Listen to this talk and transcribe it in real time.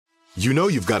You know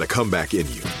you've got a comeback in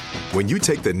you. When you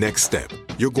take the next step,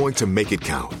 you're going to make it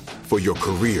count. For your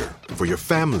career, for your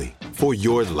family, for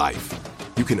your life.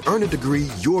 You can earn a degree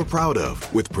you're proud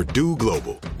of with Purdue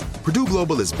Global. Purdue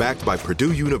Global is backed by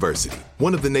Purdue University,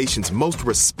 one of the nation's most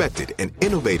respected and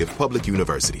innovative public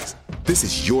universities. This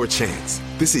is your chance.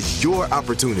 This is your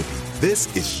opportunity.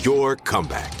 This is your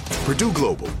comeback. Purdue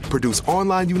Global, Purdue's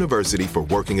online university for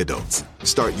working adults.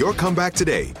 Start your comeback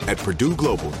today at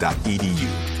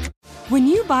purdueglobal.edu. When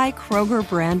you buy Kroger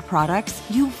brand products,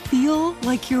 you feel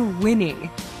like you're winning.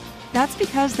 That's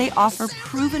because they offer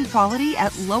proven quality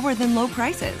at lower than low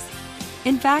prices.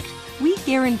 In fact, we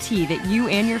guarantee that you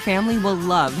and your family will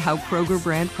love how Kroger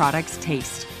brand products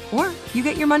taste, or you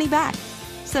get your money back.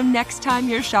 So next time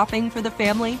you're shopping for the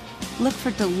family, look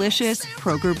for delicious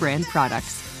Kroger brand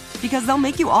products, because they'll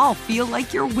make you all feel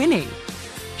like you're winning.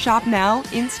 Shop now,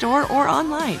 in-store, or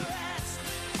online.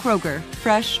 Kroger,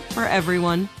 fresh for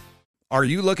everyone. Are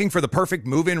you looking for the perfect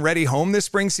move-in ready home this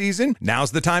spring season?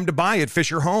 Now's the time to buy at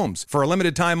Fisher Homes. For a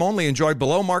limited time only, enjoy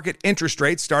below-market interest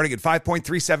rates starting at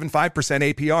 5.375%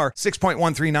 APR,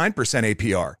 6.139%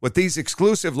 APR. With these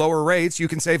exclusive lower rates, you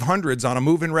can save hundreds on a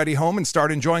move-in ready home and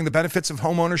start enjoying the benefits of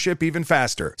homeownership even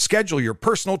faster. Schedule your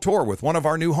personal tour with one of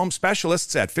our new home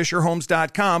specialists at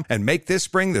FisherHomes.com and make this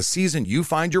spring the season you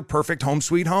find your perfect home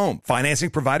sweet home. Financing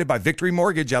provided by Victory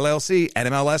Mortgage, LLC,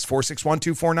 NMLS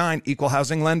 461249, Equal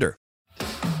Housing Lender.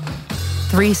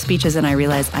 3 speeches and I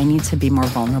realized I need to be more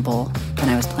vulnerable than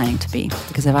I was planning to be.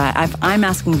 Because if I'm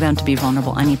asking them to be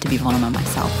vulnerable, I need to be vulnerable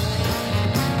myself.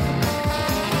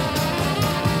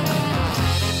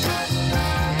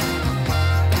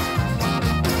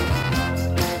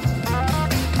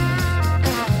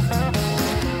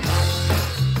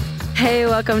 Hey,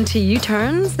 welcome to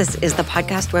U-Turns. This is the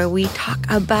podcast where we talk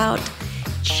about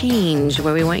change,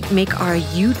 where we make our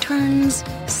U-turns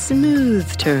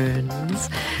smooth turns.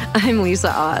 I'm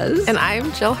Lisa Oz. And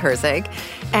I'm Jill Herzig.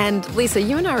 And Lisa,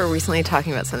 you and I were recently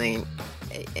talking about something,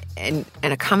 and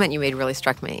a comment you made really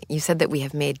struck me. You said that we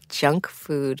have made junk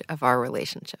food of our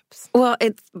relationships. Well,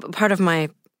 it's part of my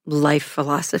life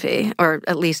philosophy, or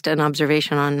at least an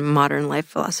observation on modern life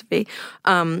philosophy,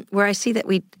 where I see that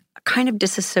we kind of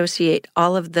disassociate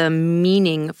all of the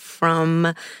meaning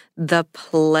from the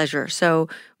pleasure. So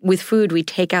with food, we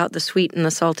take out the sweet and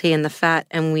the salty and the fat,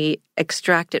 and we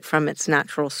extract it from its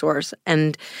natural source.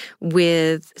 And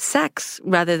with sex,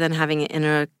 rather than having it in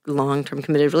a long-term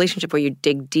committed relationship where you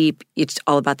dig deep, it's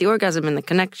all about the orgasm and the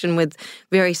connection, with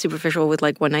very superficial, with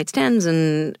like one-night stands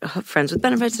and friends with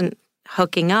benefits and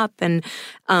hooking up. And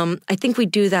I think we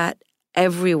do that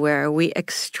everywhere. We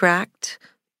extract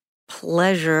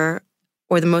pleasure,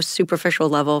 or the most superficial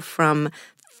level, from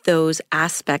those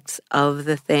aspects of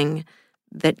the thing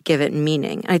that give it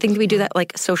meaning. And I think we do that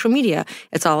like social media.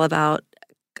 It's all about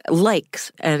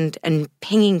likes and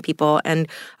pinging people and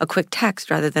a quick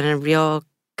text rather than a real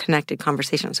connected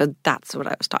conversation. So that's what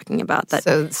I was talking about.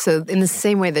 That So in the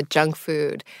same way that junk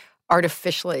food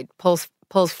artificially pulls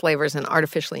flavors and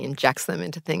artificially injects them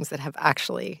into things that have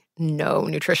actually no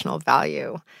nutritional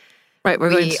value, right?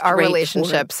 Our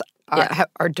relationships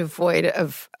are devoid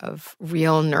of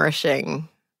real nourishing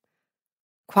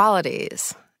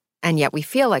qualities, and yet we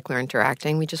feel like we're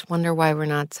interacting. We just wonder why we're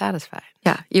not satisfied.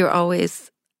 Yeah, you're always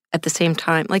at the same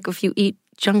time. Like if you eat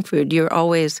junk food, you're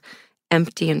always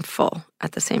empty and full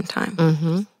at the same time.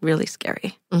 Mm-hmm. Really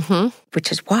scary. Mm-hmm.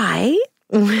 Which is why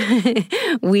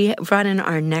we brought in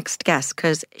our next guest,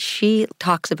 because she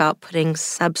talks about putting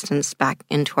substance back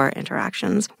into our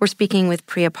interactions. We're speaking with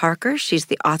Priya Parker. She's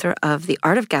the author of The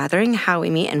Art of Gathering, How We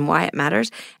Meet and Why It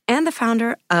Matters, and the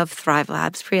founder of Thrive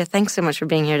Labs. Priya, thanks so much for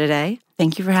being here today.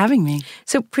 Thank you for having me.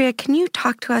 So Priya, can you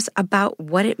talk to us about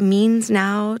what it means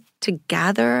now to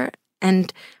gather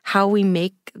and how we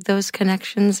make those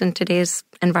connections in today's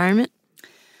environment?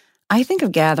 I think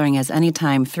of gathering as any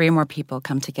time 3 or more people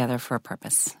come together for a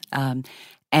purpose.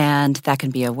 And that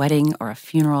can be a wedding or a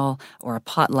funeral or a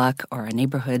potluck or a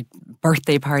neighborhood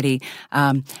birthday party.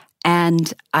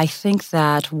 And I think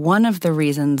that one of the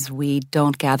reasons we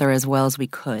don't gather as well as we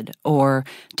could, or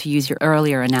to use your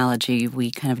earlier analogy,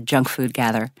 we kind of junk food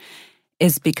gather,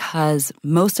 is because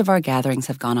most of our gatherings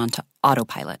have gone on to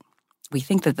autopilot. We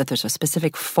think that there's a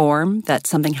specific form that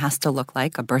something has to look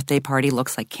like. A birthday party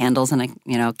looks like candles and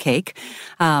a cake.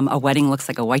 A wedding looks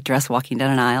like a white dress walking down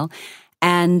an aisle.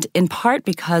 And in part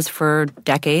because for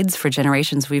decades, for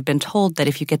generations, we've been told that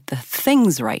if you get the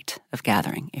things right of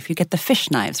gathering, if you get the fish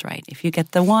knives right, if you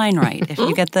get the wine right, if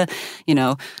you get the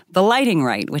lighting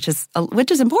right, which is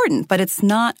important, but it's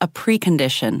not a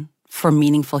precondition for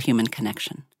meaningful human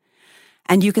connection.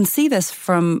 And you can see this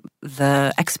from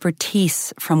the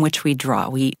expertise from which we draw.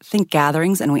 We think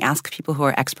gatherings and we ask people who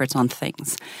are experts on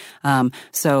things.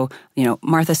 So,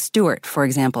 Martha Stewart, for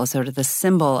example, is sort of the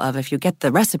symbol of if you get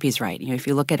the recipes right. If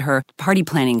you look at her party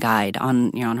planning guide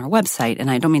on her website,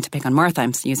 and I don't mean to pick on Martha,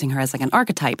 I'm using her as like an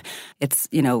archetype. It's,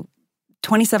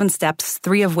 27 steps,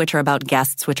 3 of which are about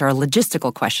guests, which are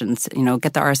logistical questions.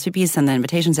 Get the RSVPs, send the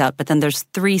invitations out. But then there's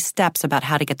 3 steps about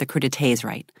how to get the crudités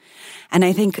right. And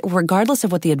I think regardless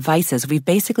of what the advice is, we've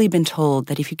basically been told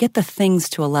that if you get the things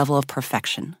to a level of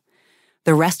perfection,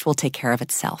 the rest will take care of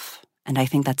itself. And I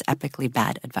think that's epically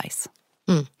bad advice.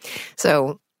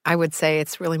 So I would say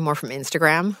it's really more from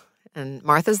Instagram. And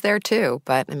Martha's there too.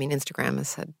 But Instagram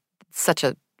has had such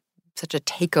a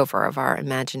takeover of our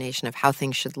imagination of how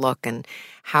things should look and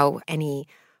how any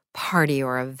party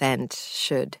or event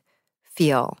should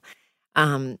feel.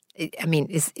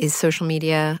 Is social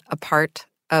media a part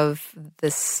of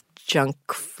this junk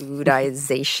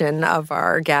foodization of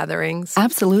our gatherings?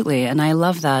 Absolutely. And I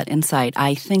love that insight.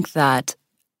 I think that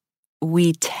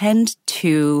we tend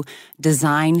to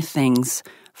design things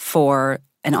for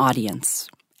an audience,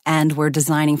 and we're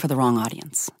designing for the wrong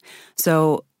audience.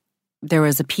 So there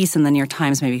was a piece in the New York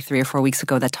Times maybe 3 or 4 weeks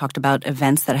ago that talked about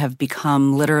events that have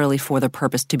become literally for the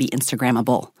purpose to be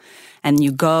Instagrammable. And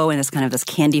you go and it's kind of this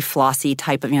candy flossy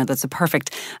type of, that's a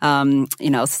perfect,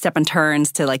 step and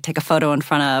turns to like take a photo in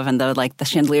front of, and the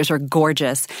chandeliers are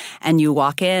gorgeous. And you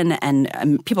walk in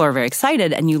and people are very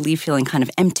excited and you leave feeling kind of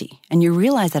empty. And you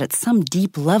realize that at some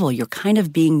deep level, you're kind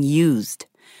of being used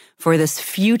for this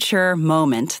future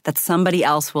moment that somebody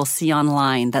else will see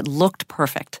online that looked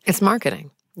perfect. It's marketing.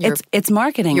 It's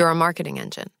marketing. You're a marketing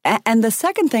engine. And the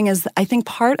second thing is, I think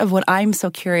part of what I'm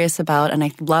so curious about, and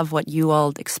I love what you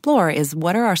all explore, is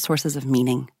what are our sources of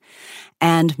meaning?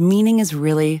 And meaning is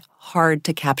really hard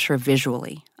to capture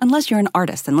visually, unless you're an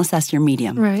artist, unless that's your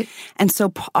medium. Right. And so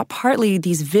partly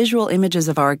these visual images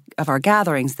of our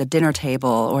gatherings, the dinner table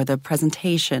or the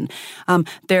presentation,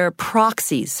 they're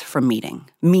proxies for meaning.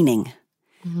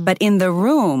 Mm-hmm. But in the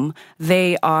room,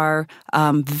 they are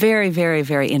very, very,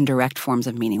 very indirect forms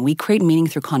of meaning. We create meaning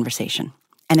through conversation.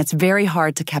 And it's very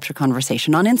hard to capture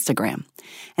conversation on Instagram.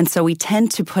 And so we tend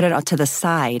to put it to the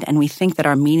side, and we think that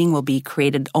our meaning will be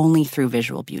created only through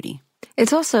visual beauty.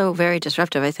 It's also very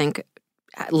disruptive, I think,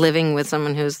 living with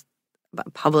someone who's a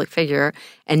public figure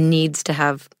and needs to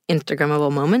have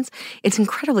Instagrammable moments. It's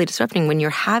incredibly disrupting when you're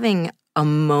having a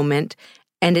moment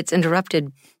and it's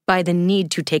interrupted by the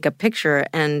need to take a picture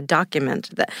and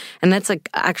document that. And that's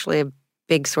actually a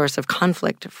big source of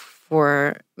conflict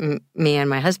for me and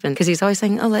my husband, because he's always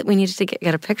saying, we need to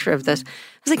get a picture of this.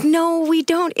 I was like, no, we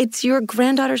don't. It's your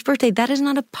granddaughter's birthday. That is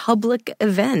not a public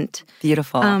event.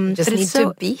 Beautiful. Just need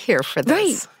to be here for this.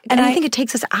 Right. And I think it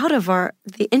takes us out of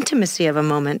the intimacy of a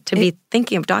moment to be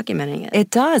thinking of documenting it. It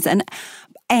does.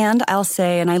 And I'll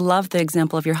say, and I love the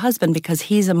example of your husband because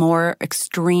he's a more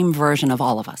extreme version of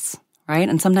all of us. Right?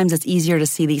 And sometimes it's easier to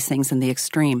see these things in the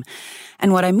extreme.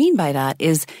 And what I mean by that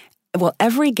is,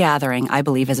 every gathering, I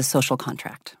believe, is a social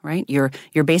contract, right? You're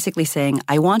basically saying,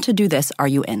 I want to do this. Are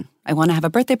you in? I want to have a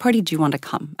birthday party. Do you want to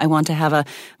come? I want to have a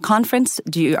conference.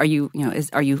 Are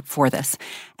you for this?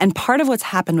 And part of what's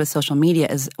happened with social media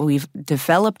is we've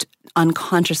developed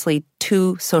unconsciously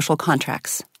 2 social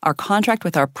contracts. Our contract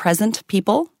with our present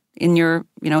people in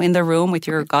in the room with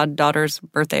your goddaughter's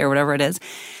birthday or whatever it is.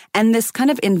 And this kind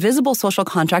of invisible social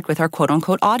contract with our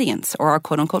quote-unquote audience or our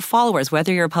quote-unquote followers,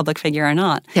 whether you're a public figure or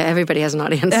not. Yeah, everybody has an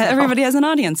audience. Everybody has an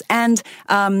audience. And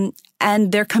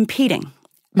they're competing.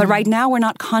 But right now, we're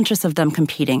not conscious of them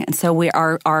competing. And so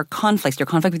our conflicts, your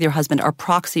conflict with your husband, are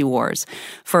proxy wars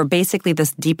for basically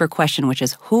this deeper question, which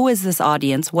is, who is this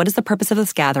audience? What is the purpose of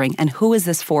this gathering? And who is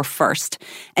this for first?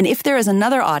 And if there is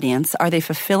another audience, are they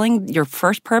fulfilling your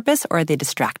first purpose or are they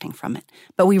distracting from it?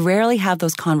 But we rarely have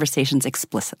those conversations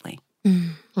explicitly.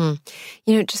 Mm-hmm.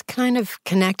 Just kind of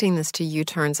connecting this to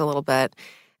U-turns a little bit.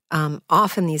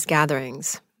 Often these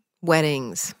gatherings,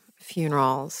 weddings,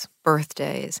 funerals,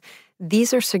 birthdays,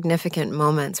 these are significant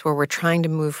moments where we're trying to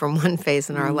move from one phase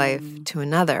in our life to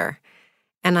another.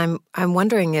 And I'm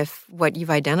wondering if what you've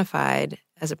identified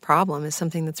as a problem is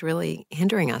something that's really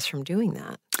hindering us from doing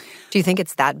that. Do you think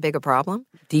it's that big a problem?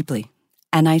 Deeply.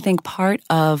 And I think part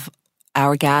of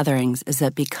our gatherings is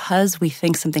that because we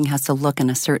think something has to look in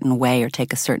a certain way or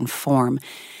take a certain form,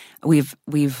 we've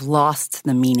lost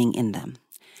the meaning in them.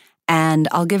 And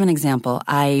I'll give an example.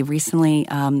 I recently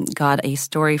got a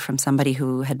story from somebody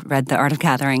who had read The Art of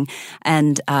Gathering,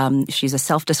 and she's a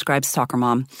self-described soccer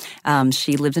mom.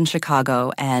 She lived in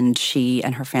Chicago, and she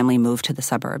and her family moved to the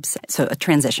suburbs. So a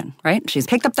transition, right? She's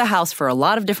picked up the house for a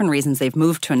lot of different reasons. They've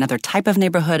moved to another type of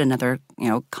neighborhood, another,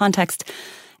 context.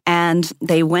 And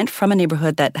they went from a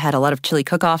neighborhood that had a lot of chili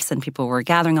cook-offs and people were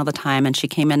gathering all the time, and she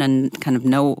came in and kind of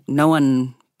no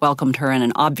one welcomed her in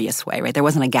an obvious way, right? There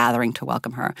wasn't a gathering to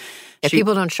welcome her. Yeah,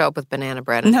 people don't show up with banana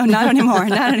bread. No, not anymore.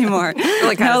 Not anymore.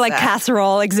 Really like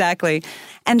casserole, exactly.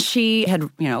 And she had,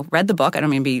 read the book. I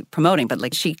don't mean to be promoting,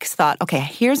 but she thought, okay,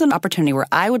 here's an opportunity where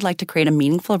I would like to create a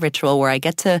meaningful ritual where I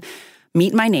get to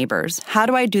meet my neighbors. How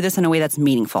do I do this in a way that's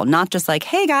meaningful? Not just like,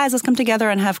 hey guys, let's come together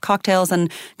and have cocktails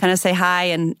and kind of say hi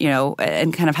and,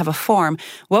 and kind of have a form.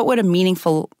 What would a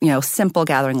meaningful, simple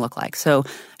gathering look like? So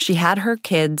she had her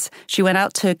kids. She went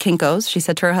out to Kinko's. She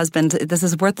said to her husband, this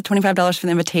is worth the $25 for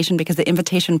the invitation because the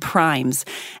invitation primes.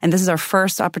 And this is our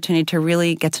first opportunity to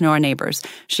really get to know our neighbors.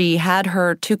 She had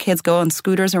her 2 kids go on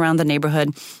scooters around the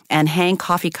neighborhood and hang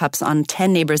coffee cups on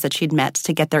 10 neighbors that she'd met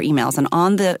to get their emails. And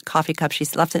on the coffee cup, she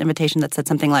left an invitation that said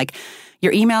something like,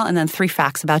 your email and then 3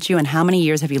 facts about you and how many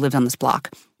years have you lived on this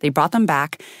block. They brought them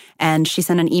back, and she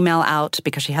sent an email out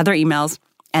because she had their emails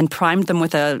and primed them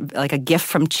with a gift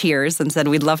from Cheers and said,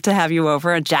 we'd love to have you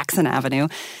over at Jackson Avenue.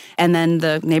 And then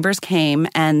the neighbors came,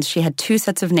 and she had 2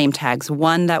 sets of name tags.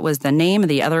 One that was the name,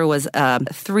 and the other was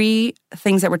 3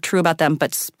 things that were true about them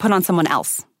but put on someone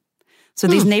else. So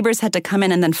these neighbors had to come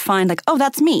in and then find oh,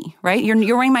 that's me, right?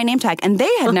 You're wearing my name tag. And they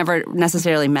had never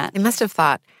necessarily met. They must have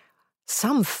thought,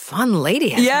 some fun lady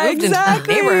has moved into the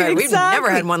neighborhood. We've never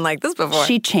had one like this before.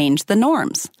 She changed the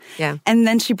norms. Yeah. And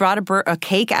then she brought a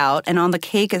cake out, and on the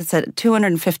cake it said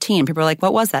 215. People were like,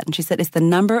 what was that? And she said, it's the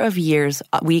number of years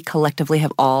we collectively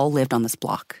have all lived on this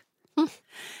block.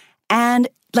 And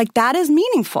that is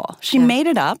meaningful. She made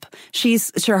it up.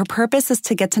 Her purpose is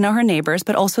to get to know her neighbors,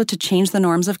 but also to change the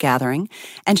norms of gathering.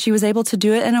 And she was able to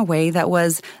do it in a way that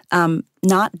was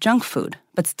not junk food,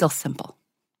 but still simple.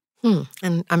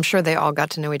 And I'm sure they all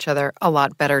got to know each other a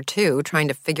lot better, too, trying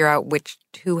to figure out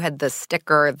who had the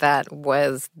sticker that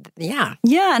was, Yeah,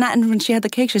 and when she had the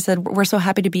cake, she said, we're so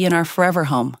happy to be in our forever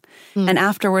home. And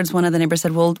afterwards, one of the neighbors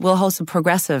said, we'll host a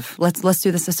progressive. Let's do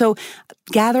this. So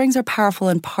gatherings are powerful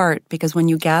in part because when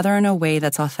you gather in a way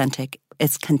that's authentic,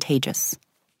 it's contagious.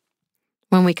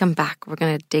 When we come back, we're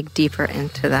going to dig deeper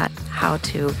into that, how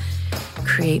to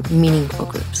create meaningful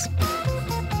groups.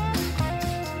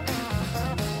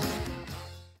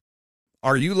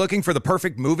 Are you looking for the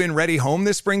perfect move-in ready home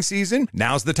this spring season?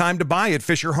 Now's the time to buy at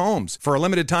Fisher Homes. For a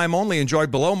limited time only, enjoy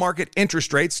below-market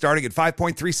interest rates starting at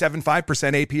 5.375%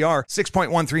 APR,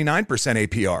 6.139%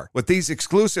 APR. With these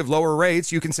exclusive lower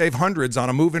rates, you can save hundreds on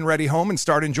a move-in ready home and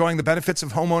start enjoying the benefits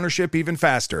of home ownership even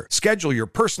faster. Schedule your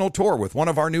personal tour with one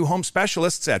of our new home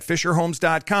specialists at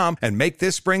FisherHomes.com and make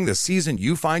this spring the season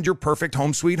you find your perfect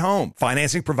home sweet home.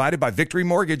 Financing provided by Victory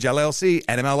Mortgage, LLC,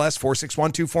 NMLS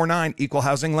 461249, Equal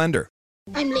Housing Lender.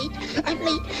 I'm late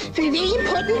for a very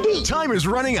important date. Time is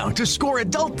running out to score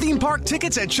adult theme park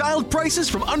tickets at child prices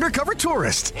from Undercover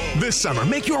Tourist. This summer,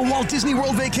 make your Walt Disney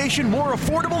World vacation more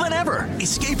affordable than ever.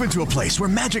 Escape into a place where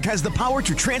magic has the power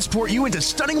to transport you into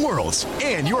stunning worlds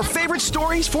and your favorite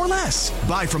stories for less.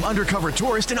 Buy from Undercover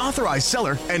Tourist, an authorized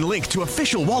seller, and link to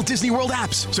official Walt Disney World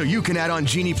apps so you can add on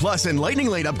Genie Plus and Lightning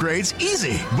Lane upgrades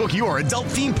easy. Book your adult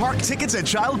theme park tickets at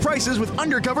child prices with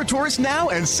Undercover Tourist now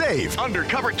and save.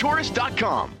 UndercoverTourist.com.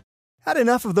 Had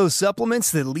enough of those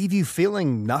supplements that leave you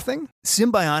feeling nothing?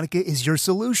 Symbiotica is your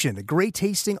solution to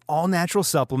great-tasting, all-natural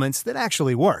supplements that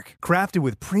actually work. Crafted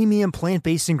with premium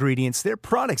plant-based ingredients, their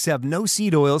products have no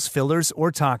seed oils, fillers,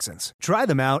 or toxins. Try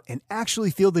them out and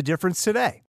actually feel the difference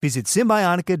today. Visit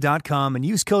Symbiotica.com and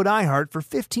use code IHEART for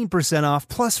 15% off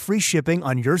plus free shipping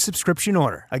on your subscription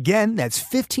order. Again, that's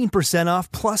 15%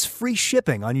 off plus free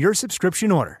shipping on your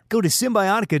subscription order. Go to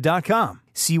Symbiotica.com,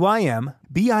 CYMBIOTIKA.com.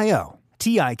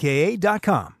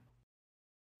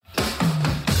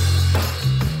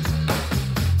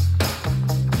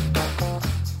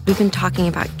 We've been talking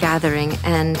about gathering,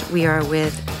 and we are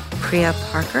with Priya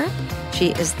Parker.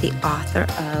 She is the author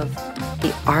of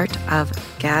The Art of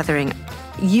Gathering.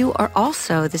 You are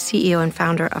also the CEO and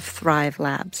founder of Thrive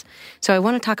Labs. So I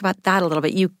want to talk about that a little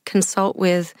bit. You consult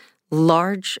with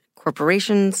large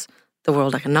corporations, the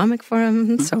World Economic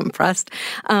Forum, so impressed,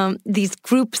 these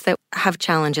groups that have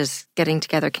challenges getting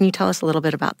together. Can you tell us a little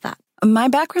bit about that? My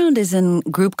background is in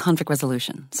group conflict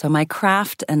resolution. So my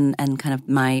craft and kind of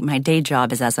my day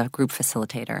job is as a group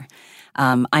facilitator.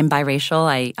 I'm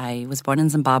biracial. I was born in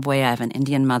Zimbabwe. I have an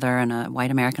Indian mother and a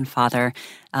white American father.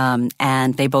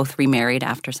 And they both remarried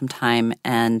after some time,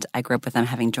 and I grew up with them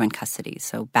having joint custody.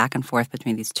 So back and forth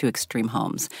between these two extreme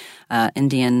homes.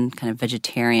 Indian, kind of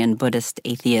vegetarian, Buddhist,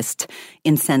 atheist,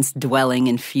 incense-dwelling,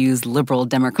 infused liberal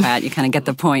Democrat. You kind of get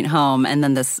the point home. And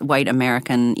then this white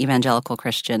American, evangelical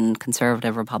Christian,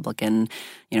 conservative Republican,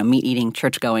 meat-eating,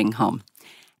 church-going home.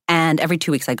 And every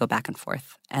 2 weeks I go back and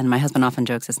forth. And my husband often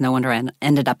jokes, it's no wonder I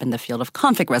ended up in the field of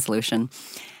conflict resolution.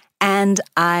 And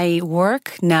I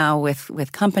work now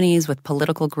with companies, with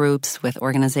political groups, with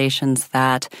organizations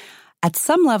that at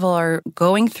some level are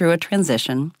going through a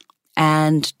transition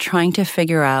and trying to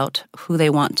figure out who they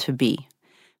want to be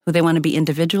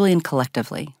individually and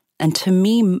collectively. And to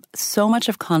me, so much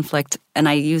of conflict, and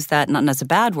I use that not as a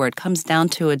bad word, comes down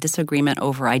to a disagreement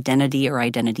over identity or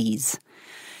identities.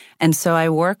 And so I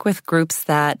work with groups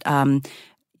that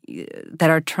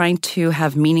are trying to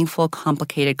have meaningful,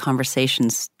 complicated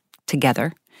conversations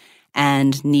together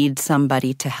and need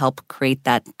somebody to help create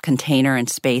that container and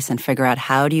space and figure out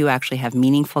how do you actually have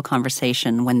meaningful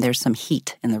conversation when there's some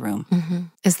heat in the room. Mm-hmm.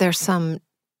 Is there some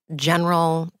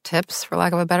general tips, for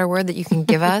lack of a better word, that you can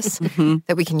give us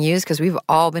that we can use? Because we've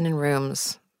all been in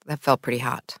rooms that felt pretty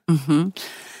hot. Mm-hmm.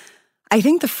 I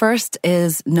think the first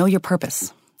is know your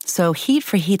purpose. So heat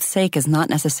for heat's sake is not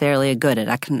necessarily a good.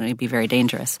 It can really be very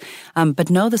dangerous. But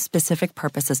know the specific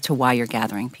purpose as to why you're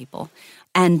gathering people.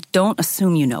 And don't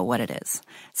assume you know what it is.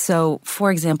 So,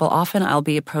 for example, often I'll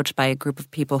be approached by a group of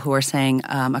people who are saying,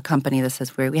 a company that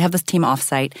says, we have this team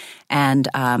offsite, and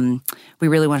we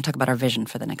really want to talk about our vision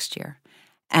for the next year.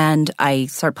 And I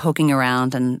start poking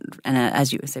around, and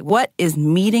as you say, what is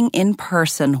meeting in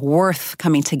person worth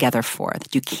coming together for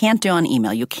that you can't do on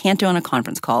email, you can't do on a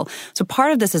conference call? So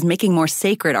part of this is making more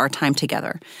sacred our time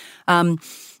together.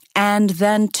 And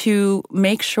then to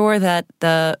make sure that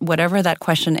whatever that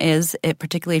question is,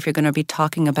 particularly if you're going to be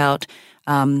talking about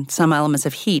some elements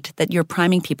of heat, that you're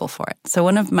priming people for it. So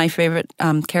one of my favorite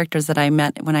characters that I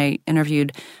met when I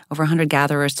interviewed over 100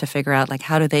 gatherers to figure out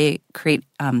how do they create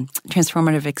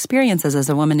transformative experiences is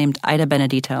a woman named Ida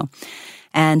Benedito.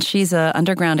 And she's an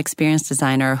underground experience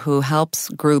designer who helps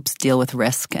groups deal with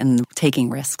risk and taking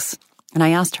risks. And I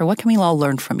asked her, what can we all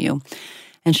learn from you?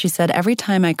 And she said, every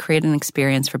time I create an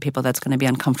experience for people that's going to be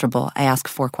uncomfortable, I ask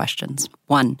 4 questions.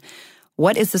 1,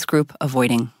 what is this group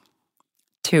avoiding?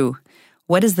 2,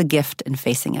 what is the gift in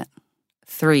facing it?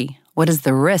 3, what is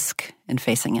the risk in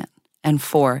facing it? And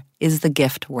 4, is the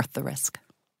gift worth the risk?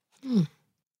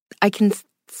 I can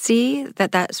see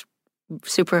that that's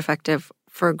super effective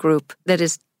for a group that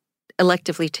is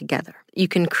electively together. You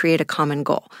can create a common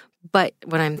goal. But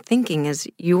what I'm thinking is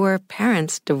your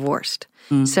parents divorced.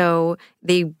 So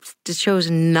they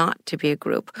chose not to be a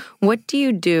group. What do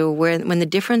you do when the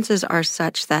differences are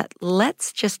such that,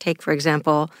 let's just take, for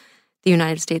example, the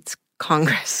United States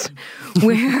Congress,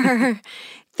 where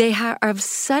they have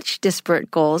such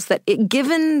disparate goals that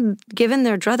given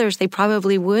their druthers, they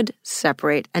probably would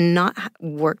separate and not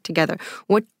work together.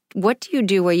 What do you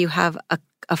do where you have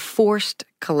a forced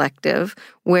collective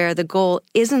where the goal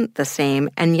isn't the same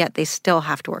and yet they still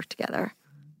have to work together?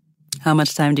 How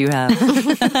much time do you have?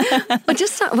 And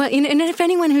if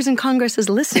anyone who's in Congress is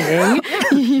listening,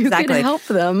 you could help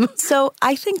them. So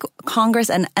I think Congress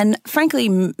and frankly,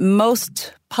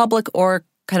 most public or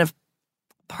kind of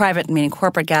private, meaning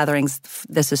corporate gatherings,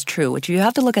 this is true, which you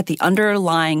have to look at the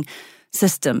underlying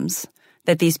systems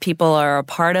that these people are a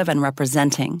part of and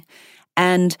representing.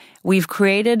 And we've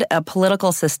created a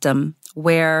political system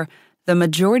where the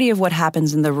majority of what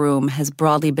happens in the room has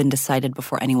broadly been decided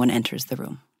before anyone enters the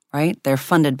room, right? They're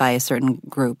funded by a certain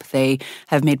group. They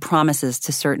have made promises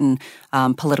to certain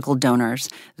political donors.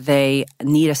 They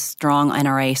need a strong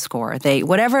NRA score.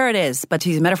 Whatever it is, but to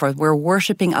use a metaphor, we're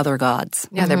worshiping other gods.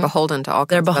 Yeah, they're beholden to all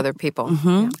kinds of other people. Mm-hmm.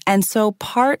 Yeah. And so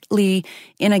partly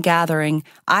in a gathering,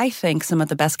 I think some of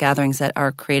the best gatherings that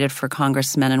are created for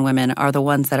congressmen and women are the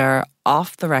ones that are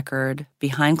off the record,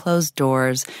 behind closed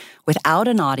doors, without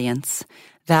an audience,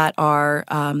 that are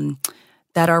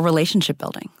relationship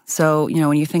building. So,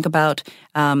 when you think about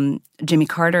Jimmy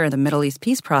Carter and the Middle East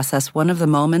peace process, one of the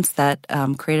moments that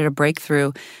created a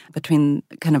breakthrough between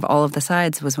kind of all of the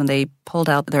sides was when they pulled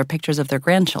out their pictures of their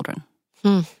grandchildren.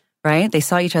 Right? They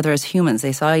saw each other as humans.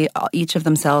 They saw each of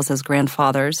themselves as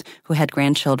grandfathers who had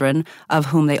grandchildren of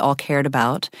whom they all cared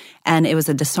about. And it was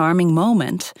a disarming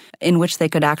moment in which they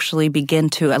could actually begin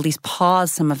to at least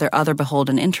pause some of their other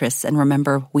beholden interests and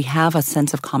remember we have a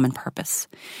sense of common purpose.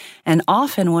 And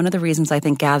often one of the reasons I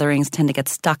think gatherings tend to get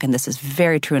stuck, and this is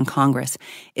very true in Congress,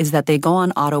 is that they go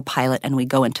on autopilot and we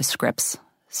go into scripts.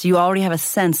 So you already have a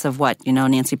sense of what,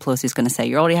 Nancy Pelosi is going to say.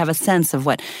 You already have a sense of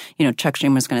what, Chuck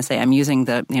Schumer is going to say. I'm using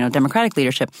the, Democratic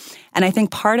leadership. And I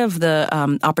think part of the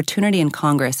opportunity in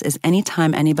Congress is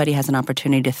anytime anybody has an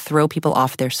opportunity to throw people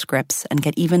off their scripts and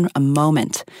get even a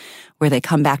moment where they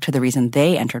come back to the reason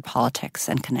they entered politics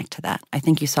and connect to that. I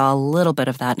think you saw a little bit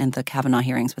of that in the Kavanaugh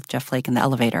hearings with Jeff Flake in the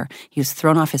elevator. He was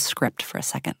thrown off his script for a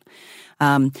second.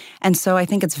 And so I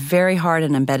think it's very hard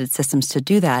in embedded systems to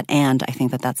do that, and I think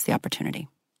that that's the opportunity.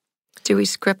 Do we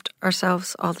script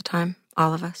ourselves all the time,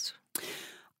 all of us?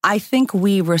 I think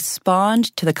we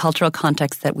respond to the cultural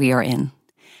context that we are in.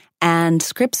 And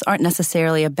scripts aren't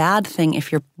necessarily a bad thing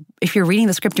if you're reading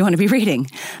the script you want to be reading.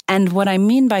 And what I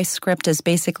mean by script is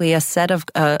basically a set of,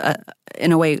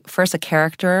 in a way, first a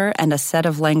character and a set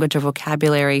of language or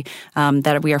vocabulary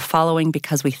that we are following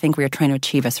because we think we are trying to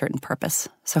achieve a certain purpose.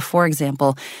 So, for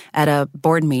example, at a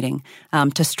board meeting,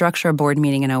 to structure a board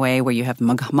meeting in a way where you have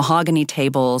mahogany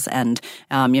tables and,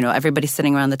 everybody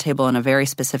sitting around the table in a very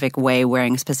specific way,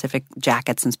 wearing specific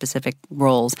jackets and specific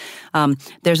roles,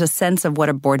 there's a sense of what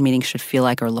a board meeting should feel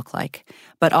like or look like.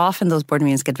 But often those board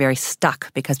meetings get very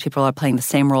stuck because people are playing the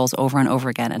same roles over and over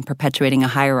again and perpetuating a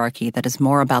hierarchy that is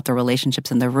more about the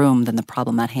relationships in the room than the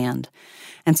problem at hand.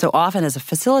 And so often as a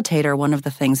facilitator, one of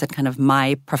the things that kind of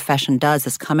my profession does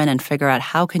is come in and figure out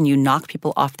how can you knock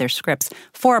people off their scripts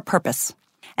for a purpose.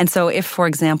 And so if, for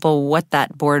example, what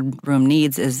that boardroom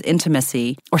needs is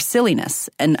intimacy or silliness,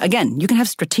 and again, you can have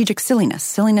strategic silliness.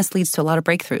 Silliness leads to a lot of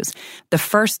breakthroughs. The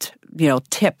first,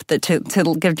 tip that to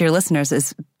give to your listeners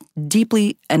is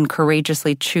deeply and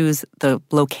courageously choose the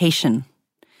location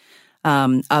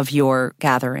of your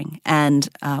gathering. And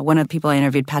one of the people I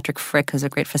interviewed, Patrick Frick, who's a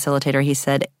great facilitator, he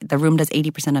said the room does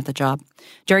 80% of the job.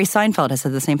 Jerry Seinfeld has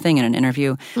said the same thing in an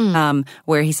interview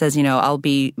where he says,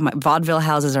 vaudeville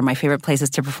houses are my favorite places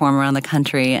to perform around the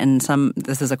country. And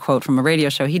this is a quote from a radio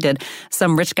show he did,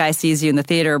 some rich guy sees you in the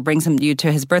theater, brings you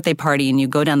to his birthday party, and you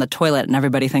go down the toilet and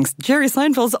everybody thinks, Jerry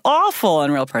Seinfeld's awful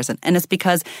in real person. And it's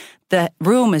because the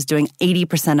room is doing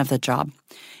 80% of the job.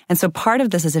 And so part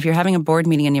of this is if you're having a board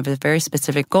meeting and you have a very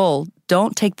specific goal,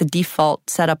 don't take the default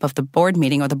setup of the board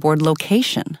meeting or the board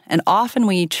location. And often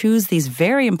we choose these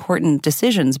very important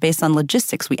decisions based on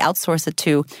logistics. We outsource it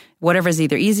to whatever's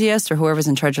either easiest or whoever's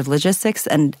in charge of logistics.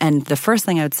 And the first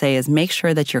thing I would say is make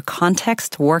sure that your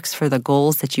context works for the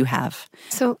goals that you have.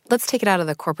 So let's take it out of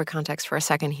the corporate context for a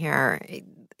second here.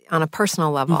 On a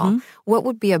personal level, what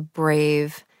would be a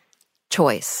brave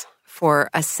choice for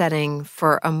a setting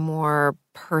for a more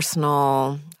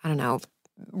personal,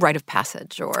 rite of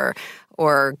passage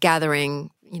or gathering,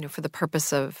 for the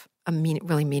purpose of a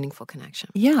really meaningful connection?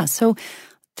 Yeah. So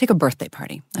take a birthday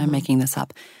party. I'm making this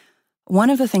up. One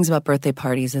of the things about birthday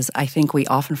parties is I think we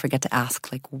often forget to ask,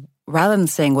 rather than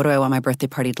saying, what do I want my birthday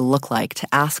party to look like, to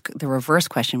ask the reverse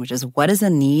question, which is, what is a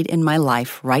need in my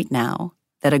life right now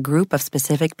that a group of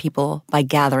specific people by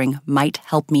gathering might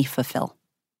help me fulfill?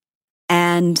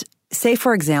 And say,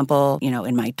 for example,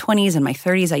 in my 20s and my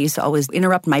 30s, I used to always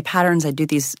interrupt my patterns. I'd do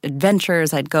these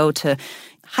adventures. I'd go to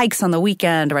hikes on the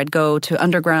weekend, or I'd go to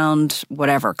underground,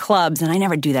 clubs, and I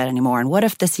never do that anymore. And what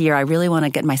if this year I really want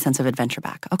to get my sense of adventure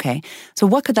back? Okay, so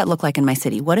what could that look like in my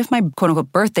city? What if my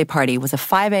quote-unquote birthday party was a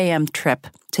 5 a.m. trip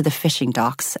to the fishing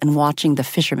docks and watching the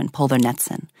fishermen pull their nets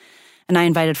in? And I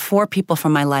invited 4 people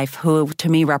from my life who, to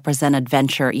me, represent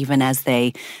adventure even as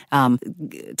they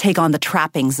take on the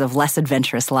trappings of less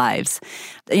adventurous lives.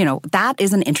 That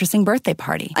is an interesting birthday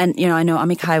party. And, I know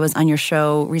Amichai was on your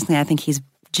show recently. I think he's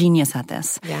genius at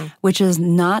this, which is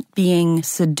not being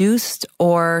seduced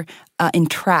or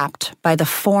entrapped by the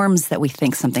forms that we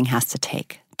think something has to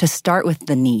take, to start with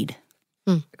the need.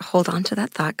 Hold on to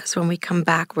that thought, because when we come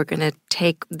back, we're going to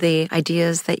take the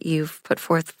ideas that you've put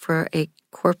forth for a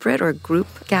corporate or group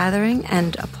gathering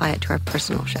and apply it to our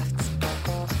personal shifts.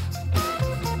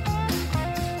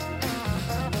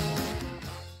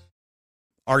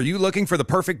 Are you looking for the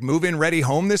perfect move-in ready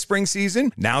home this spring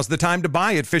season? Now's the time to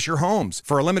buy at Fisher Homes.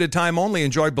 For a limited time only,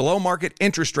 enjoy below-market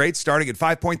interest rates starting at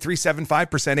 5.375%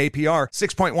 APR,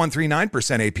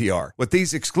 6.139% APR. With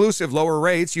these exclusive lower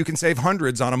rates, you can save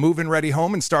hundreds on a move-in ready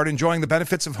home and start enjoying the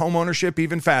benefits of home ownership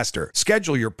even faster.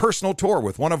 Schedule your personal tour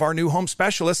with one of our new home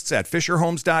specialists at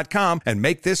FisherHomes.com and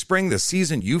make this spring the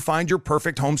season you find your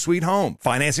perfect home sweet home.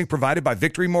 Financing provided by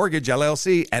Victory Mortgage,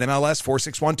 LLC, NMLS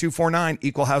 461249,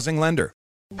 Equal Housing Lender.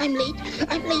 I'm late for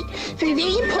a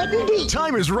very important date.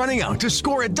 Time is running out to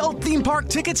score adult theme park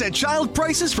tickets at child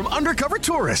prices from Undercover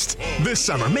Tourist. This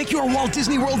summer, make your Walt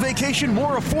Disney World vacation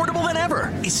more affordable than ever.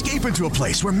 Escape into a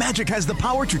place where magic has the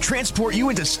power to transport you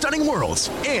into stunning worlds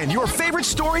and your favorite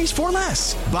stories for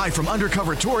less. Buy from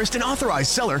Undercover Tourist, an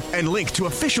authorized seller, and link to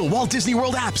official Walt Disney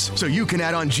World apps so you can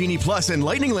add on Genie Plus and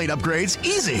Lightning Lane upgrades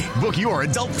easy. Book your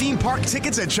adult theme park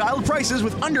tickets at child prices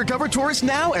with Undercover Tourist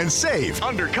now and save.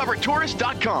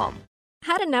 UndercoverTourist.com.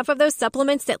 Had enough of those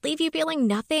supplements that leave you feeling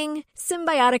nothing?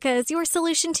 Symbiotica is your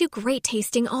solution to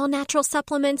great-tasting, all-natural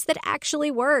supplements that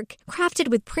actually work. Crafted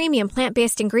with premium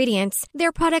plant-based ingredients,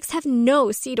 their products have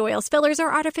no seed oils, fillers,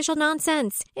 or artificial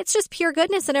nonsense. It's just pure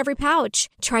goodness in every pouch.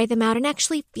 Try them out and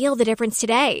actually feel the difference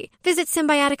today. Visit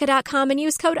Symbiotica.com and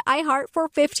use code IHEART for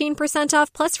 15%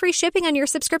 off plus free shipping on your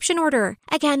subscription order.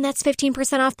 Again, that's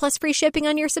 15% off plus free shipping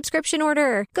on your subscription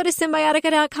order. Go to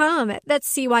Symbiotica.com.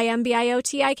 That's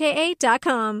CYMBIOTIKA.com.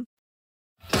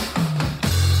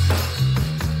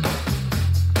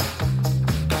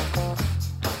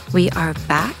 We are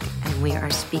back, and we are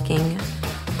speaking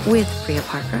with Priya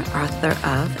Parker, author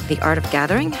of The Art of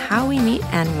Gathering, How We Meet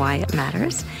and Why It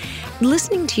Matters.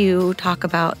 Listening to you talk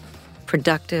about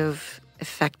productive,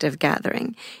 effective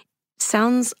gathering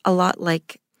sounds a lot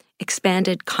like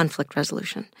expanded conflict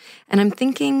resolution. And I'm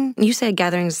thinking, you say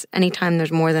gatherings anytime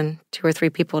there's more than 2 or 3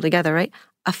 people together, right?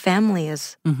 A family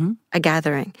is a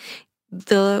gathering.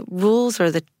 The rules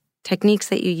or the techniques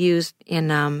that you use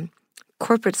in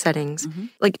corporate settings,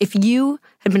 like if you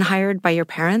had been hired by your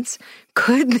parents,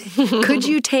 could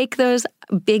you take those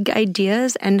big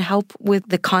ideas and help with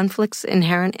the conflicts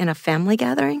inherent in a family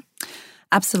gathering?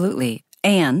 Absolutely.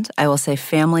 And I will say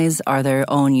families are their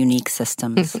own unique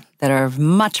systems that are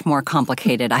much more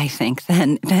complicated, I think,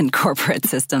 than corporate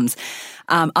systems.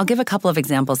 I'll give a couple of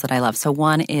examples that I love. So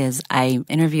one is I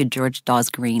interviewed George Dawes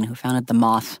Green, who founded The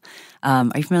Moth. Are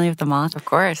you familiar with The Moth? Of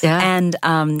course. Yeah. And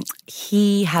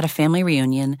he had a family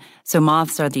reunion. So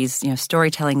moths are these,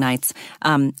 storytelling nights.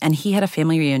 And he had a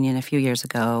family reunion a few years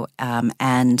ago.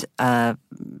 And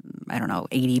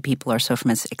 80 people or so from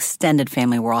his extended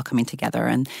family were all coming together.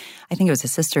 And I think it was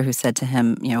his sister who said to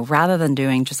him, rather than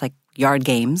doing just like yard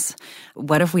games,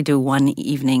 what if we do one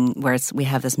evening where we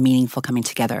have this meaningful coming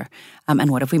together? And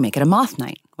what if we make it a moth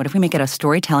night? What if we make it a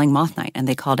storytelling moth night? And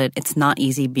they called it It's Not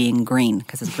Easy Being Green,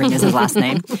 because Green is his last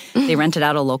name. They rented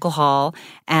out a local hall,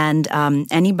 and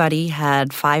anybody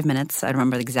had 5 minutes, I don't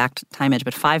remember the exact timage,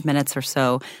 but 5 minutes or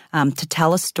so to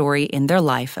tell a story in their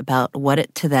life about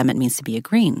what to them it means to be a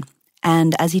green.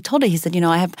 And as he told it, he said,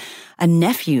 I have a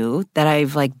nephew that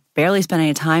I've barely spent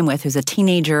any time with who's a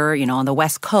teenager, on the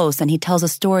West Coast. And he tells a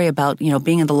story about,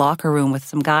 being in the locker room with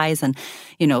some guys and,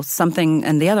 something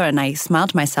and the other. And I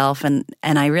smiled to myself and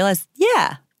I realized,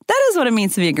 yeah, that is what it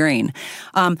means to be a green.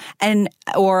 My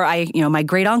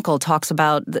great uncle talks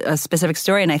about a specific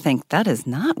story and I think that is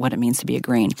not what it means to be a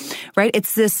green, right?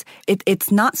 It's this,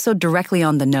 it's not so directly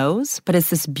on the nose, but it's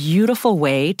this beautiful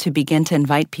way to begin to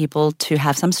invite people to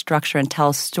have some structure and tell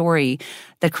a story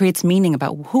that creates meaning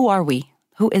about who are we?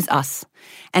 Who is us?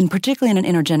 And particularly in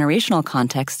an intergenerational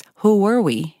context, who were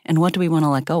we and what do we want to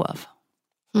let go of?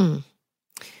 Well,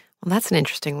 that's an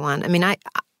interesting one. I mean, I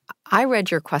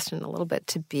read your question a little bit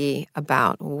to be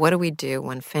about what do we do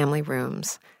when family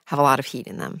rooms have a lot of heat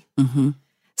in them? Mm-hmm.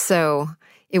 So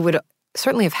it would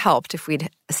certainly have helped if we'd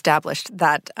established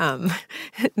that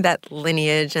that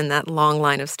lineage and that long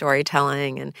line of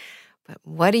storytelling. But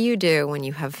what do you do when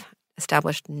you have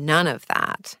established none of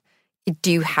that?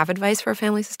 Do you have advice for a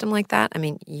family system like that? I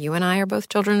mean, you and I are both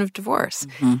children of divorce.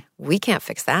 Mm-hmm. We can't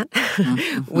fix that.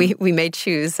 Mm-hmm. we may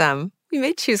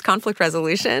choose conflict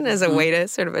resolution as a way to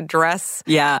sort of address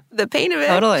the pain of it.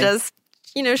 Totally. Just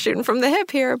shooting from the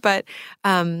hip here. But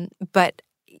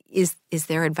is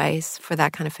there advice for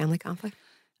that kind of family conflict?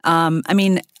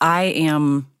 I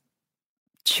am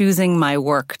choosing my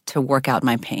work to work out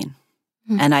my pain.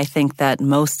 And I think that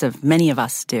many of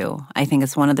us do. I think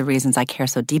it's one of the reasons I care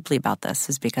so deeply about this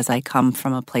is because I come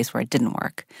from a place where it didn't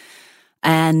work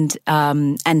and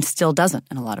still doesn't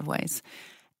in a lot of ways.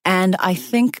 And I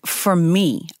think for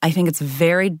me, it's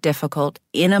very difficult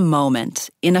in a moment,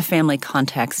 in a family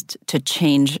context, to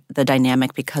change the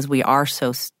dynamic because we are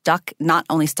so stuck, not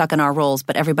only stuck in our roles,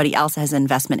 but everybody else has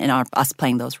investment in us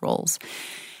playing those roles.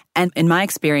 And in my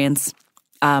experience,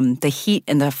 the heat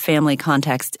in the family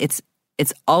context, it's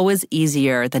always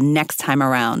easier the next time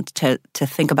around to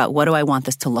think about what do I want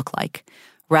this to look like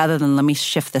rather than let me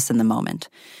shift this in the moment.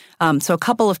 So a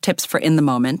couple of tips for in the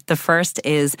moment. The first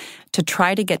is to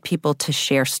try to get people to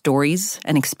share stories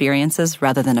and experiences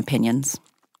rather than opinions.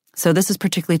 So this is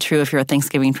particularly true if you're a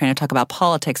Thanksgiving trying to talk about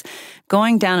politics.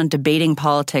 Going down and debating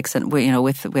politics and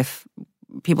with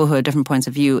people who have different points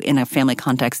of view in a family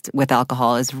context with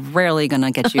alcohol is rarely going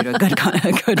to get you to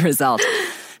a good result.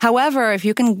 However, if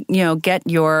you can, get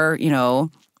your,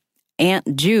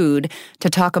 Aunt Jude to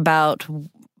talk about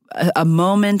a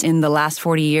moment in the last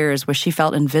 40 years where she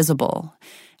felt invisible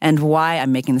and why,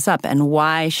 I'm making this up, and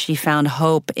why she found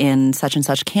hope in such and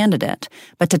such candidate,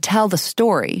 but to tell the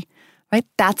story, right?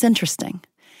 That's interesting.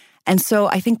 And so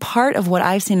I think part of what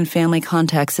I've seen in family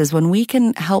contexts is when we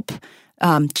can help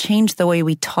change the way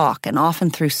we talk, and often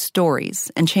through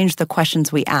stories, and change the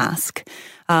questions we ask,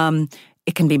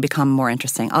 it can become more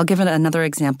interesting. I'll give it another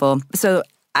example. So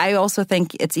I also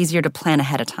think it's easier to plan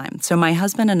ahead of time. So my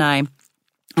husband and I'm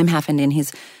half Indian.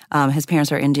 His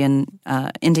parents are Indian,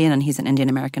 and he's an Indian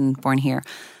American born here.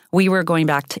 We were going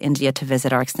back to India to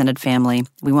visit our extended family.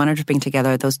 We wanted to bring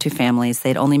together those two families.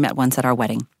 They'd only met once at our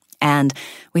wedding. And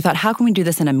we thought, how can we do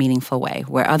this in a meaningful way,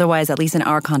 where otherwise, at least in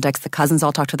our context, the cousins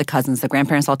all talk to the cousins, the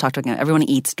grandparents all talk to everyone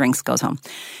eats, drinks, goes home.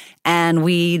 And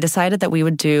we decided that we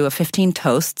would do a 15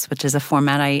 toasts, which is a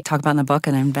format I talk about in the book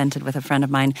and I invented with a friend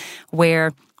of mine,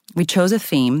 where we chose a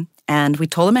theme and we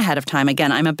told them ahead of time.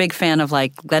 Again, I'm a big fan of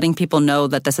letting people know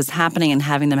that this is happening and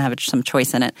having them have some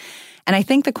choice in it. And I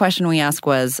think the question we asked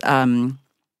was,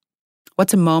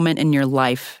 what's a moment in your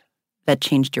life that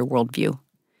changed your worldview?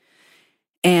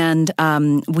 And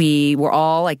we were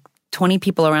all 20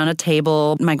 people around a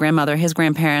table, my grandmother, his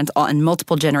grandparents, all, and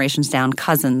multiple generations down,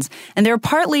 cousins. And they were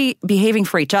partly behaving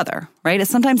for each other, right? It's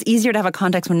sometimes easier to have a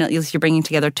context when at least you're bringing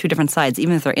together two different sides,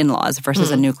 even if they're in-laws versus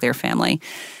a nuclear family.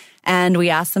 And we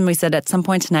asked them, we said, at some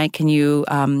point tonight, can you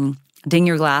ding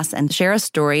your glass and share a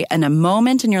story and a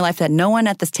moment in your life that no one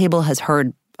at this table has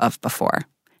heard of before?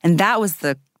 And that was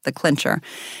the clincher.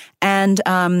 And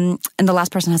the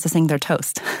last person has to sing their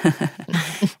toast.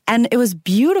 And it was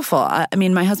beautiful. I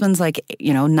mean, my husband's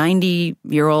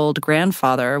 90-year-old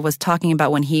grandfather was talking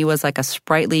about when he was a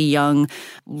sprightly young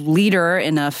leader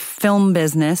in a film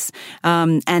business,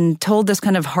 and told this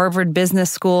kind of Harvard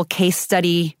Business School case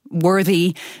study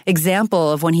worthy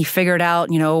example of when he figured out,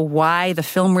 why the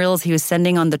film reels he was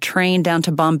sending on the train down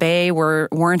to Bombay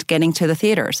weren't getting to the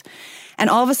theaters. And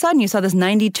all of a sudden, you saw this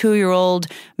 92-year-old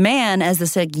man as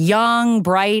this young,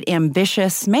 bright,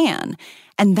 ambitious man.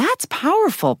 And that's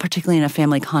powerful, particularly in a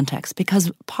family context,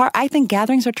 because I think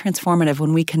gatherings are transformative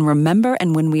when we can remember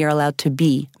and when we are allowed to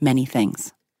be many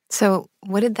things. So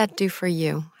what did that do for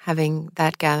you, having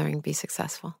that gathering be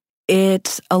successful?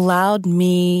 It allowed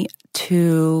me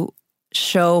to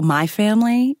show my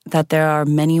family that there are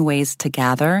many ways to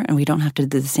gather, and we don't have to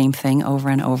do the same thing over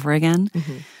and over again.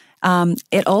 Mm-hmm.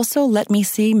 It also let me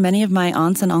see many of my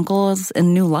aunts and uncles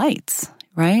in new lights,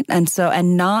 right? And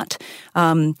not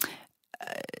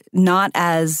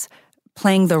as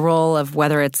playing the role of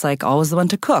whether it's always the one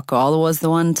to cook, or always the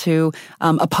one to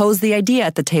oppose the idea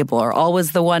at the table, or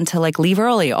always the one to leave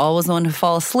early, always the one to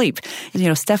fall asleep.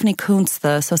 Stephanie Kuntz,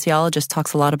 the sociologist,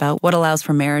 talks a lot about what allows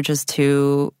for marriages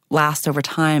to last over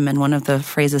time. And one of the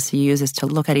phrases he uses is to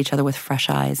look at each other with fresh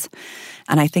eyes.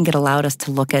 And I think it allowed us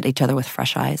to look at each other with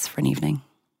fresh eyes for an evening.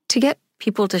 To get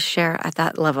people to share at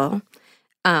that level,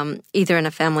 either in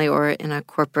a family or in a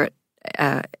corporate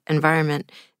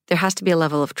environment, there has to be a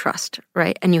level of trust,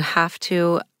 right? And you have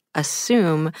to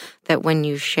assume that when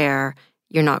you share,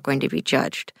 you're not going to be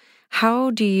judged.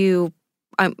 How do you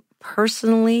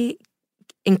personally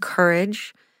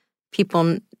encourage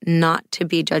people not to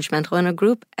be judgmental in a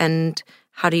group, and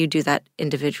how do you do that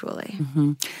individually?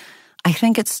 Mm-hmm. I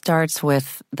think it starts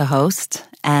with the host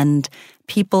and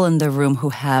people in the room who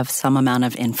have some amount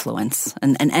of influence.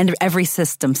 And every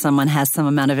system, someone has some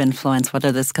amount of influence, whether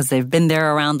it's because they've been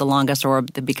there around the longest or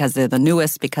because they're the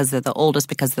newest, because they're the oldest,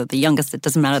 because they're the youngest. It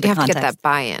doesn't matter the context. You have to get that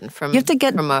buy-in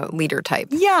from a leader type.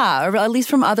 Yeah, or at least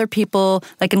from other people.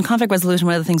 In conflict resolution,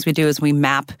 one of the things we do is we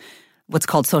map what's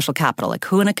called social capital,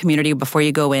 who in a community, before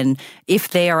you go in, if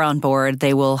they are on board,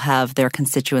 they will have their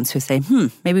constituents who say,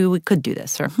 maybe we could do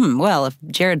this, or well, if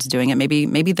Jared's doing it,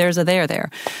 maybe there's a there.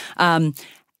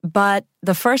 But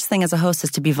the first thing as a host is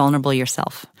to be vulnerable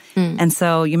yourself. And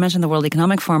so you mentioned the World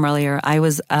Economic Forum earlier. I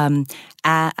was I'm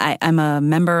a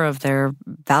member of their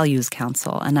Values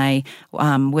Council, and I,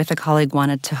 with a colleague,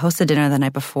 wanted to host a dinner the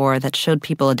night before that showed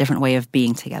people a different way of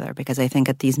being together, because I think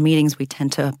at these meetings we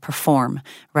tend to perform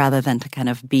rather than to kind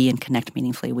of be and connect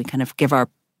meaningfully. We kind of give our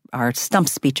stump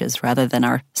speeches rather than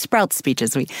our sprout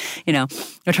speeches. We're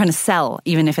trying to sell,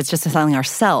 even if it's just selling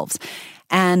ourselves.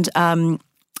 And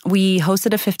we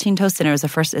hosted a 15-toast dinner.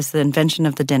 It's the invention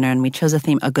of the dinner, and we chose a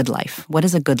theme, a good life. What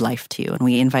is a good life to you? And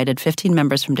we invited 15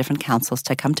 members from different councils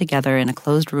to come together in a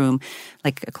closed room,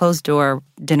 like a closed-door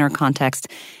dinner context,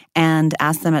 and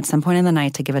asked them at some point in the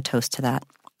night to give a toast to that.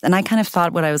 And I kind of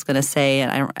thought what I was going to say,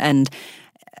 and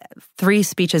 3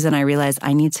 speeches in, I realized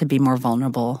I need to be more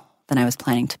vulnerable than I was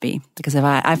planning to be. Because if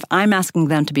I'm asking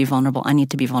them to be vulnerable, I need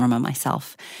to be vulnerable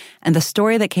myself. And the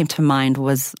story that came to mind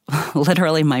was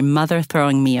literally my mother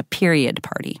throwing me a period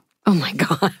party. Oh my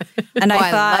God. And I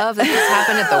thought, love that this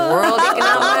happened at the World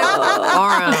Economic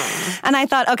Forum. And I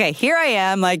thought, okay, here I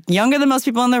am, like younger than most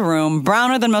people in the room,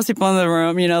 browner than most people in the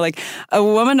room, like a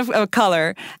woman of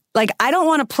color. Like, I don't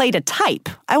want to play to type.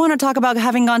 I want to talk about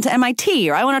having gone to MIT,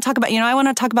 or I want to talk about, I want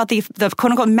to talk about the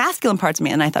quote unquote masculine parts of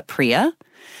me. And I thought, Priya,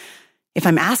 if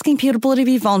I'm asking people to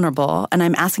be vulnerable and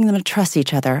I'm asking them to trust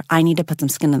each other, I need to put some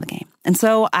skin in the game. And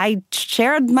so I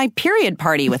shared my period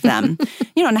party with them,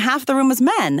 and half the room was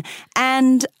men.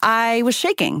 And I was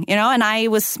shaking, and I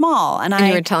was small. And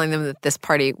you were telling them that this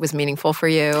party was meaningful for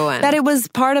you? And that it was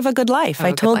part of a good life.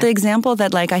 I told the example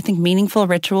that, I think meaningful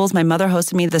rituals, my mother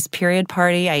hosted me this period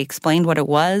party. I explained what it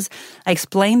was. I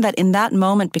explained that in that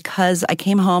moment, because I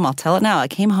came home, I'll tell it now, I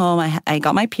came home, I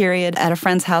got my period at a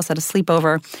friend's house at a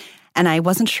sleepover, and I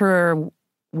wasn't sure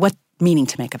what meaning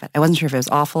to make of it. I wasn't sure if it was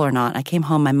awful or not. I came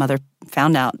home, my mother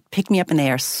found out, picked me up in the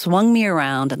air, swung me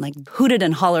around, and hooted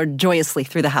and hollered joyously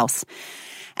through the house.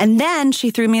 And then she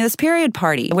threw me this period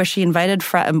party where she invited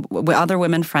other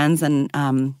women friends and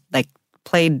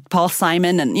played Paul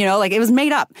Simon, and it was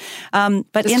made up.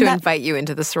 But just to invite you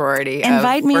into the sorority.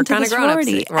 Invite me into the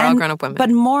sorority. We're all grown-up women. But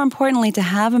more importantly, to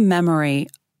have a memory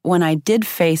when I did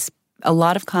face a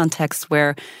lot of contexts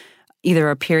where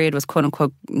either a period was quote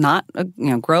unquote not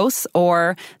gross,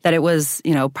 or that it was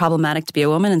problematic to be a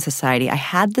woman in society. I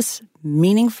had this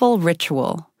meaningful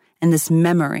ritual and this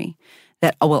memory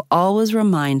that will always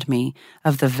remind me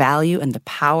of the value and the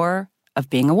power of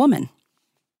being a woman.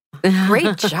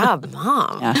 Great job,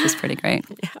 Mom. Yeah, she's pretty great.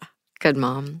 Yeah, good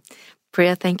mom.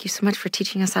 Priya, thank you so much for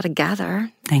teaching us how to gather.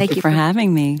 Thank you for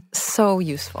having me. So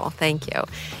useful. Thank you.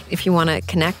 If you want to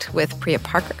connect with Priya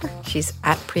Parker, she's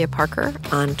at Priya Parker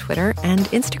on Twitter and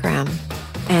Instagram.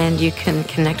 And you can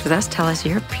connect with us. Tell us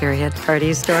your period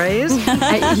party stories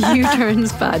at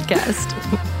U-Turns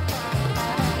Podcast.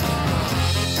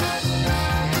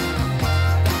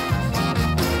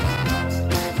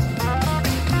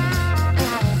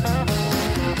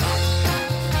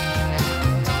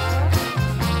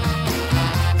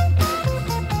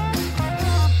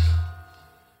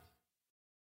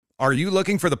 Are you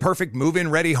looking for the perfect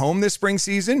move-in ready home this spring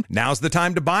season? Now's the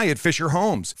time to buy at Fisher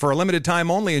Homes. For a limited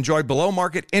time only, enjoy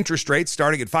below-market interest rates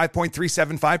starting at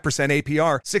 5.375%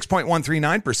 APR,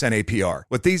 6.139% APR.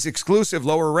 With these exclusive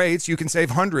lower rates, you can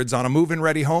save hundreds on a move-in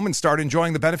ready home and start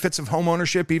enjoying the benefits of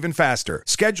homeownership even faster.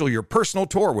 Schedule your personal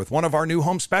tour with one of our new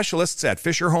home specialists at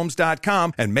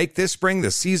FisherHomes.com and make this spring the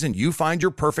season you find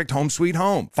your perfect home sweet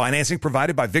home. Financing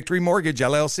provided by Victory Mortgage,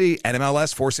 LLC,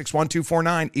 NMLS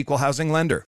 461249, Equal Housing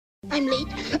Lender. I'm late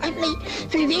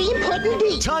for a very important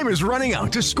date. Time is running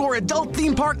out to score adult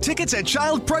theme park tickets at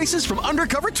child prices from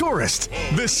Undercover Tourist.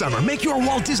 This summer, make your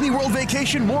Walt Disney World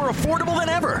vacation more affordable than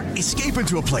ever. Escape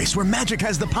into a place where magic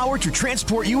has the power to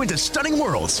transport you into stunning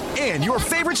worlds and your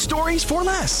favorite stories for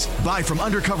less. Buy from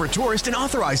Undercover Tourist, an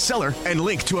authorized seller, and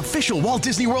link to official Walt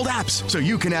Disney World apps so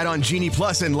you can add on Genie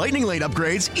Plus and Lightning Lane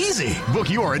upgrades easy. Book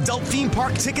your adult theme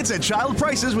park tickets at child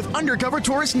prices with Undercover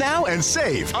Tourist now and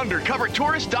save.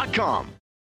 UndercoverTourist.com.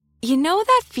 You know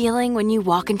that feeling when you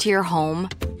walk into your home,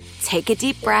 take a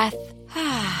deep breath,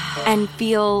 and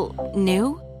feel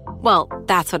new? Well,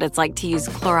 that's what it's like to use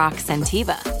Clorox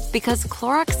Scentiva. Because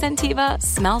Clorox Scentiva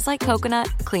smells like coconut,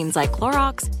 cleans like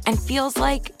Clorox, and feels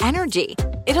like energy.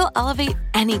 It'll elevate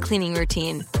any cleaning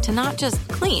routine to not just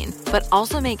clean, but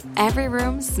also make every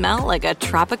room smell like a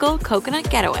tropical coconut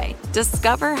getaway.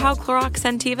 Discover how Clorox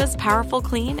Scentiva's powerful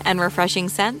clean and refreshing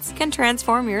scents can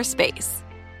transform your space.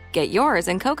 Get yours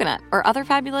in coconut or other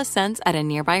fabulous scents at a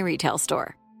nearby retail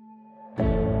store.